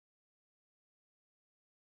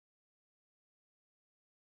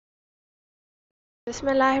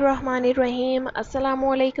Bismillahirrahmanirrahim. Assalamu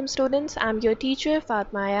alaikum students. I'm your teacher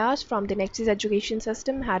Fatima Ayaz from the Nexus Education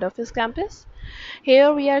System Head Office Campus.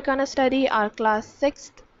 Here we are gonna study our class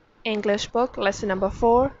 6th English book lesson number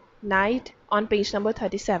 4 Night on page number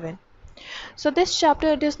 37. So this chapter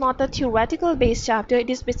it is not a theoretical based chapter,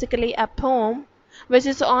 it is basically a poem which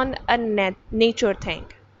is on a nature thing.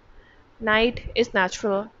 Night is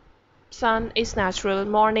natural, sun is natural,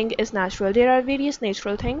 morning is natural. There are various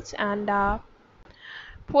natural things and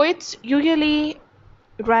poets usually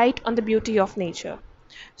write on the beauty of nature.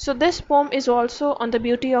 So this poem is also on the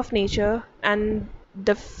beauty of nature and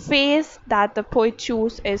the phase that the poet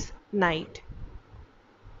chooses is night.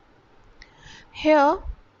 Here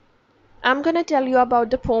I'm gonna tell you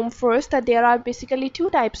about the poem first, that there are basically two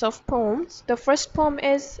types of poems. The first poem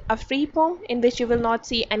is a free poem in which you will not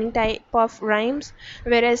see any type of rhymes,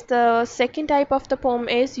 whereas the second type of the poem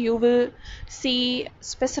is you will see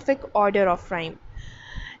specific order of rhyme.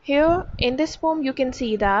 Here in this poem you can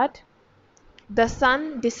see that the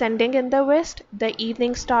sun descending in the west, the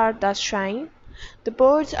evening star does shine. The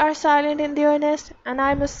birds are silent in their nest, and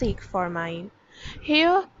I must seek for mine.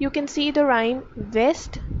 Here you can see the rhyme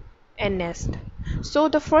west and nest. So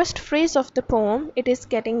the first phrase of the poem it is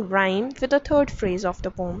getting rhyme with the third phrase of the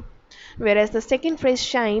poem, whereas the second phrase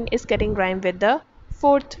shine is getting rhyme with the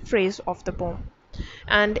fourth phrase of the poem.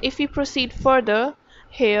 And if we proceed further,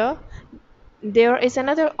 here there is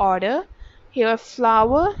another order. Here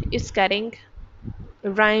flower is getting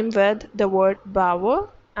rhyme with the word bower,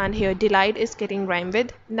 and here delight is getting rhyme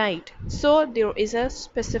with night. So there is a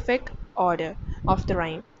specific order of the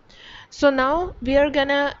rhyme. So now we are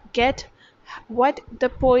gonna get what the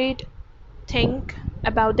poet think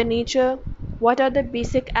about the nature, what are the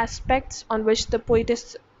basic aspects on which the poet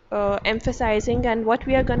is emphasizing, and what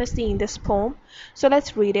we are gonna see in this poem. So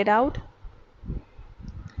let's read it out.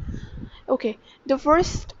 Okay, the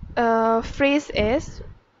first phrase is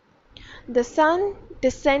the sun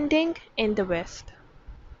descending in the west.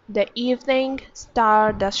 The evening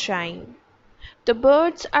star does shine. The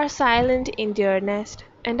birds are silent in their nest,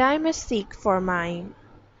 and I must seek for mine.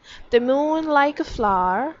 The moon like a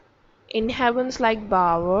flower, in heaven's like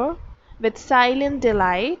bower, with silent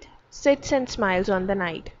delight, sits and smiles on the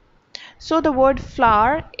night. So the word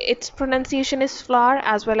flower, its pronunciation is flower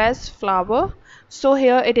as well as flower. So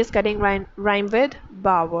here it is getting rhyme with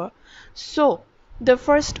bower. So the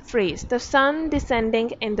first phrase, the sun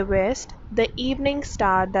descending in the west, the evening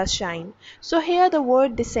star does shine. So here the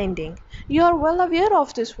word descending. You are well aware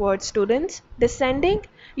of this word, students. Descending.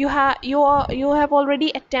 You have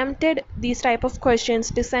already attempted these type of questions,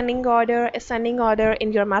 descending order, ascending order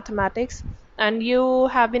in your mathematics, and you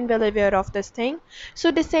have been well aware of this thing.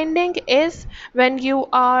 So descending is when you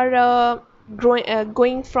are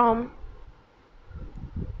going from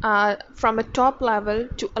a top level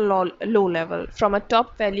to a low level, from a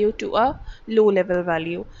top value to a low level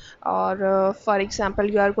value, or for example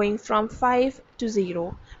you are going from 5 to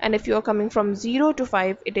 0, and if you are coming from 0 to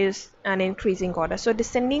 5 it is an increasing order. So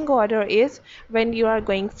descending order is when you are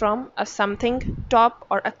going from a something top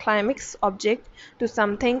or a climax object to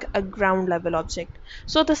something a ground level object.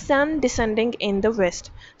 So the sun descending in the west,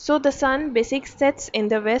 so the sun basic sets in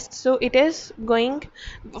the west, so it is going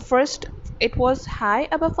first it was high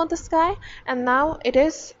above on the sky and now it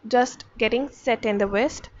is just getting set in the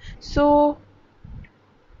west. So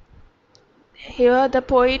here the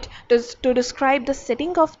poet does to describe the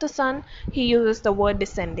setting of the sun he uses the word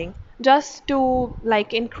descending. Just to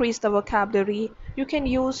like increase the vocabulary you can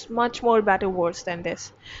use much more better words than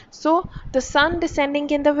this. So the sun descending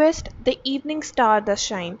in the west, the evening star does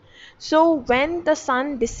shine. So when the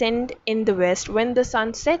sun descend in the west, when the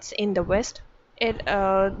sun sets in the west,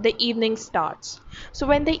 the evening starts. So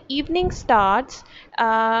when the evening starts,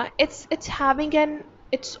 it's having an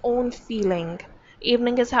its own feeling.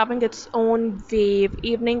 Evening is having its own wave.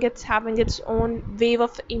 Evening it's having its own wave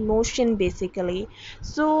of emotion basically.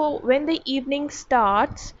 So when the evening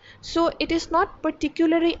starts, so it is not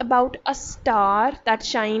particularly about a star that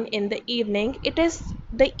shine in the evening. It is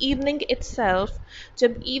the evening itself.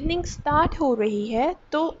 जब evening start हो रही है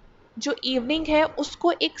तो जो evening है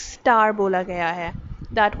उसको एक star बोला गया है.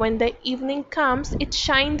 That when the evening comes it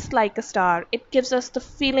shines like a star, it gives us the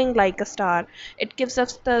feeling like a star, it gives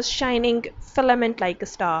us the shining filament like a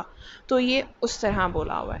star. तो ये उस तरह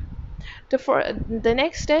बोला हुआ है. The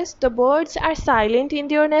next is the birds are silent in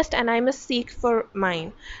their nest and I must seek for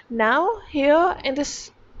mine. Now here in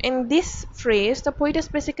this phrase the poet is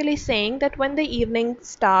basically saying that when the evening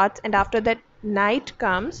starts and after that night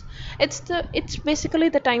comes, it's basically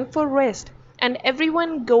the time for rest, and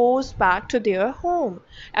everyone goes back to their home.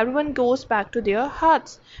 Everyone goes back to their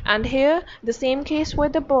huts. And here, the same case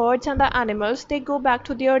with the birds and the animals, they go back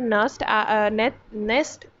to their nest,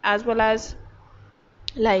 as well as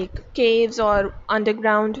like caves or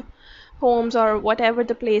underground homes or whatever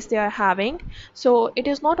the place they are having. So it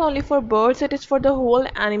is not only for birds, it is for the whole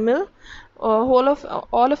animal, whole of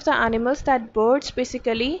all of the animals. That birds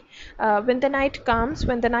basically, when the night comes,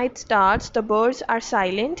 when the night starts, the birds are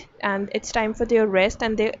silent and it's time for their rest,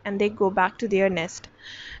 and they go back to their nest.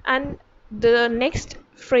 And the next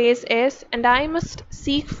phrase is, and I must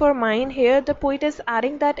seek for mine. Here the poet is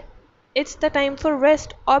adding that it's the time for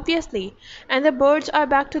rest, obviously, and the birds are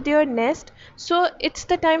back to their nest, so it's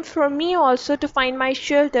the time for me also to find my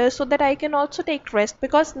shelter so that I can also take rest,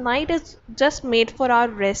 because night is just made for our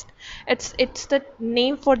rest. It's the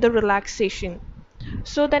name for the relaxation.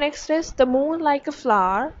 So the next is the moon like a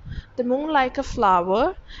flower, the moon like a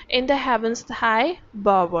flower in the heavens high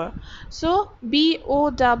bower. So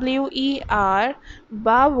bower,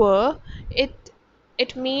 bower,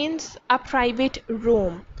 it means a private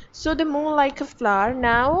room. So the moon like a flower.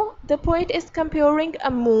 Now the poet is comparing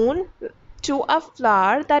a moon to a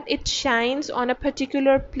flower, that it shines on a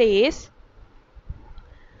particular place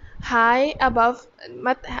high above,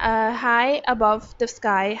 high above the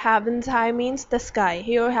sky. Heavens high means the sky.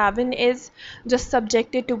 Here heaven is just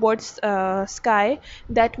subjected towards sky.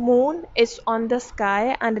 That moon is on the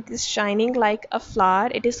sky and it is shining like a flower,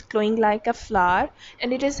 it is glowing like a flower,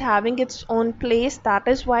 and it is having its own place. That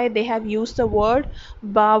is why they have used the word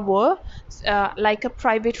bower, like a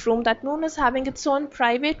private room. That moon is having its own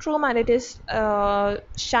private room and it is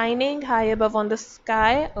shining high above on the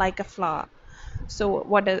sky like a flower. So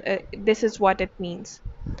this is what it means.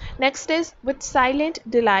 Next is, with silent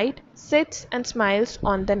delight sits and smiles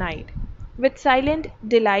on the night. With silent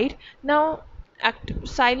delight. Now,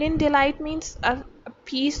 silent delight means a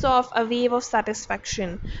piece of a wave of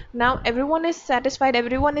satisfaction. Now everyone is satisfied,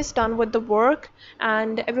 everyone is done with the work,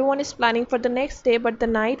 and everyone is planning for the next day. But the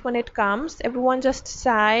night, when it comes, everyone just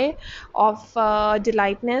sigh of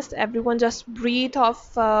delightness. Everyone just breathe of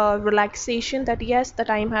relaxation, that yes, the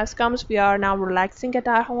time has come, we are now relaxing at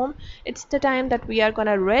our home. It's the time that we are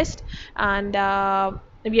gonna rest, and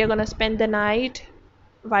we are gonna spend the night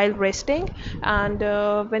while resting. And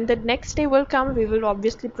when the next day will come, we will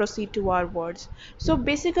obviously proceed to our words. So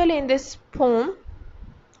basically in this poem,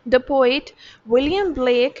 the poet William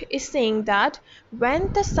Blake is saying that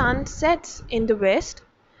when the sun sets in the west,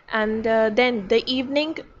 and then the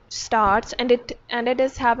evening starts, and it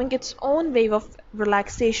is having its own wave of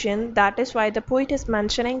relaxation. That is why the poet is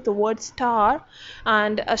mentioning the word star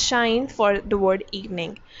and a shine for the word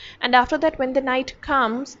evening. And after that, when the night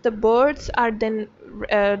comes, the birds are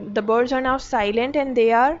now silent and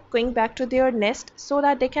they are going back to their nest so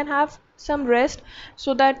that they can have some rest,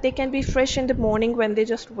 so that they can be fresh in the morning when they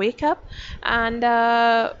just wake up. And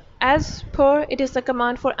as per, it is the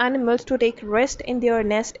command for animals to take rest in their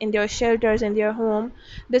nest, in their shelters, in their home.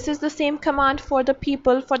 This is the same command for the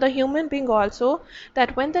people, for the human being also,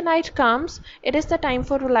 that when the night comes, it is the time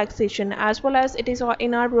for relaxation. As well as it is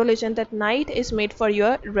in our religion that night is made for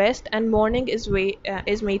your rest and morning is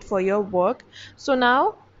made for your work. So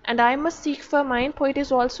now, and I must seek for mine, poet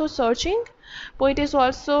is also searching, poet is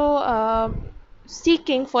also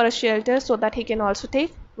seeking for a shelter so that he can also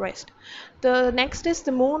take rest. The next is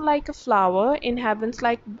the moon like a flower in heavens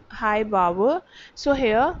like high bower. So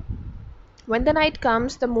here, when the night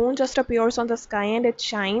comes, the moon just appears on the sky and it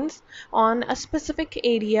shines on a specific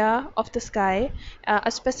area of the sky. A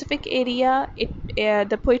specific area,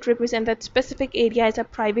 the poet represents that specific area as a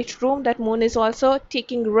private room. That moon is also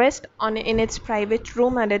taking rest in its private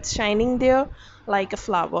room, and it's shining there like a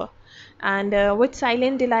flower. And with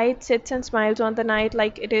silent delight sits and smiles on the night,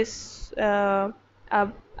 like it is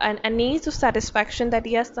an ease of satisfaction that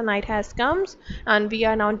yes, the night has come and we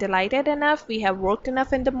are now delighted enough, we have worked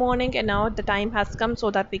enough in the morning, and now the time has come so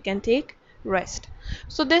that we can take rest.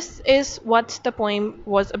 So this is what the poem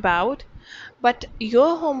was about. But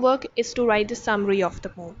your homework is to write the summary of the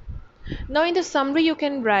poem. Now in the summary you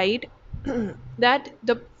can write that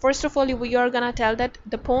the first of all you are gonna tell that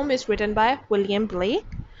the poem is written by William Blake.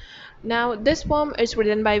 Now this poem is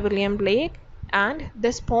written by William Blake, and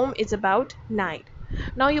this poem is about night.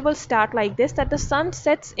 Now you will start like this, that the sun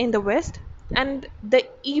sets in the west and the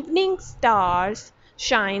evening stars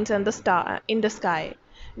shines in the sky.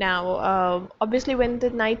 Now obviously when the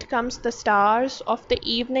night comes, the stars of the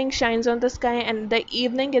evening shines on the sky, and the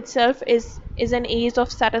evening itself is an age of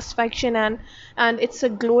satisfaction, and it's a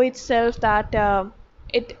glow itself that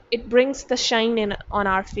it brings the shine in on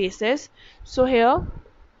our faces. So here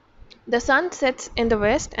The sun sets in the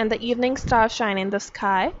west and the evening stars shine in the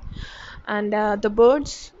sky, and the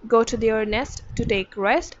birds go to their nest to take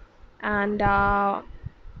rest, and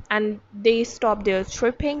they stop their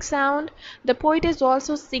chirping sound. The poet is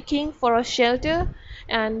also seeking for a shelter,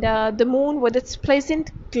 and the moon with its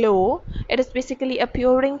pleasant glow, it is basically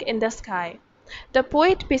appearing in the sky. The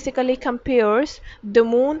poet basically compares the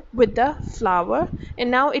moon with the flower,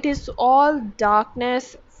 and now it is all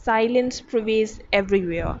darkness, silence prevails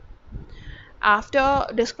everywhere. After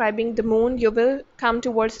describing the moon, you will come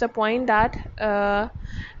towards the point that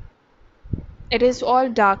it is all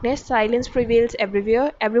darkness, silence prevails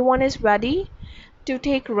everywhere. Everyone is ready to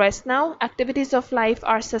take rest now. Activities of life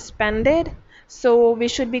are suspended. So we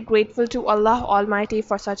should be grateful to Allah Almighty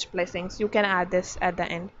for such blessings. You can add this at the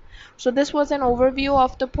end. So this was an overview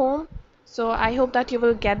of the poem. So I hope that you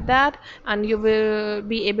will get that and you will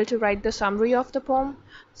be able to write the summary of the poem.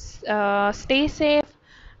 Stay safe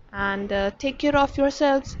and take care of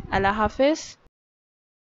yourselves. Allah Hafiz.